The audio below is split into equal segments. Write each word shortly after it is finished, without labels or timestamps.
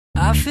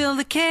I feel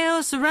the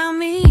chaos around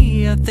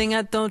me, a thing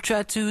I don't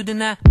try to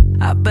deny.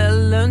 I better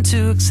learn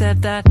to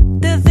accept that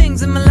there are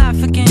things in my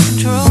life I can't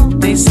control.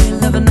 They say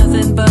love is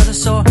nothing but a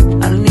sore.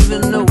 I don't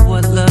even know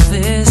what love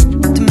is.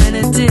 Too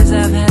many tears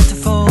I've had to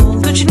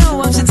fold. Don't you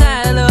know I'm so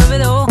tired of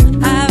it all?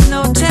 I have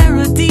no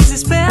terror, these are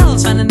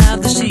spells. Finding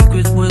out the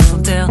secrets words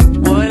won't tell.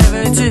 Whatever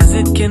it is,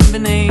 it can be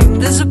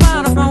named. There's a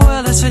part of my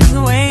world that's fading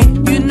away.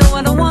 You know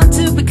I don't want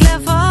to be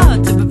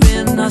clever, to be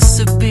being or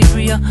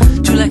superior.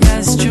 True like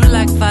ice, true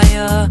like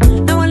fire.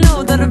 Now I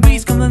know that a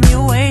breeze coming me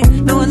away.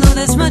 Now I know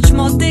there's much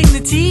more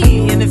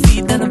dignity in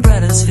defeat than a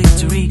brother's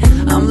victory.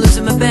 I'm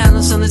losing my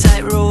balance on the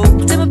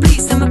tightrope. Tell me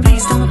please, tell me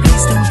please, tell me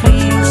please, tell me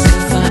please.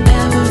 If I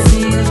ever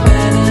feel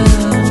better,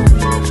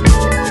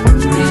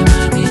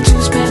 remind me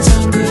to spend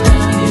some good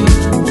on you.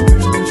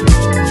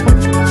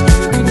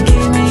 You can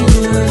give me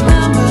your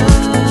number.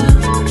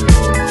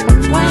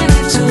 When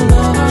it's all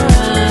over,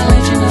 I'll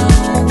let you know.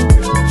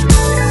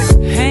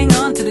 Hang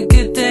on to the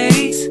good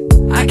days,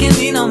 I can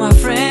lean on my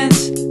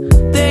friends.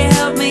 They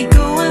help me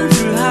going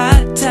through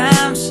hard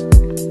times.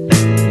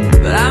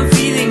 But I'm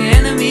feeling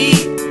enemy,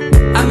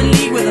 I'm in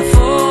league with a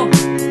fool.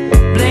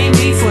 Blame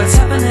me for what's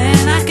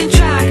happening. I can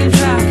try, I can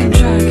try, I can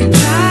try, I can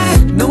try.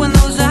 No one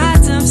knows the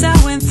hard times I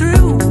went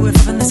through.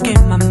 If in this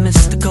game I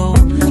missed the goal.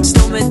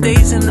 Stormy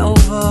days and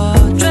over.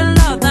 Dreading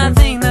out that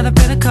thing that I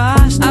paid a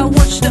cost. I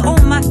watched all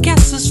my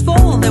castles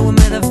fall. They were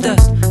made of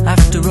dust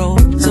after all.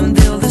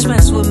 Someday all this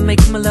mess will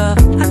make my love.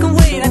 I can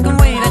wait, I can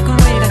wait, I can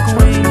wait, I can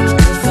wait.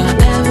 If I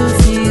ever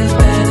feel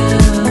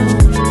better,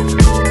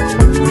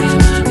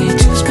 remind me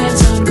to spend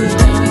some good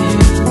on you.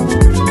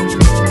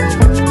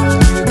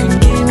 You can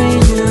give me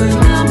your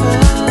number.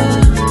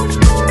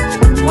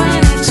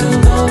 When it's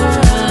all over,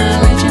 I'll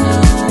let you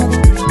know.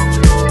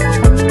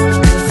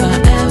 If I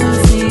ever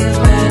feel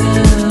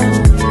better,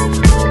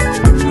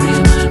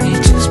 remind me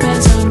to spend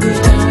some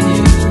good on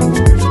you.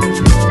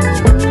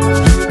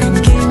 You can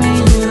give me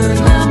your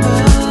number.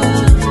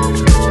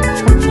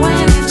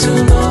 When it's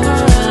all over,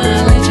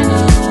 I'll let you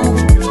know.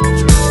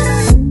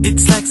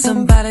 It's like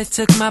somebody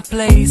took my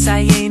place. I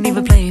ain't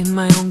even playing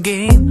my own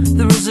game.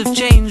 The rules have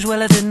changed,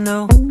 well I didn't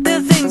know. There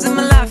are things in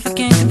my life I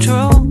can't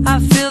control. I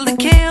feel the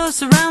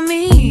chaos around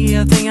me,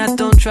 a thing I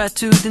don't try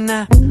to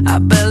deny. I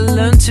better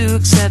learn to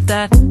accept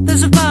that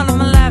there's a part of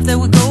my life that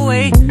will go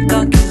away.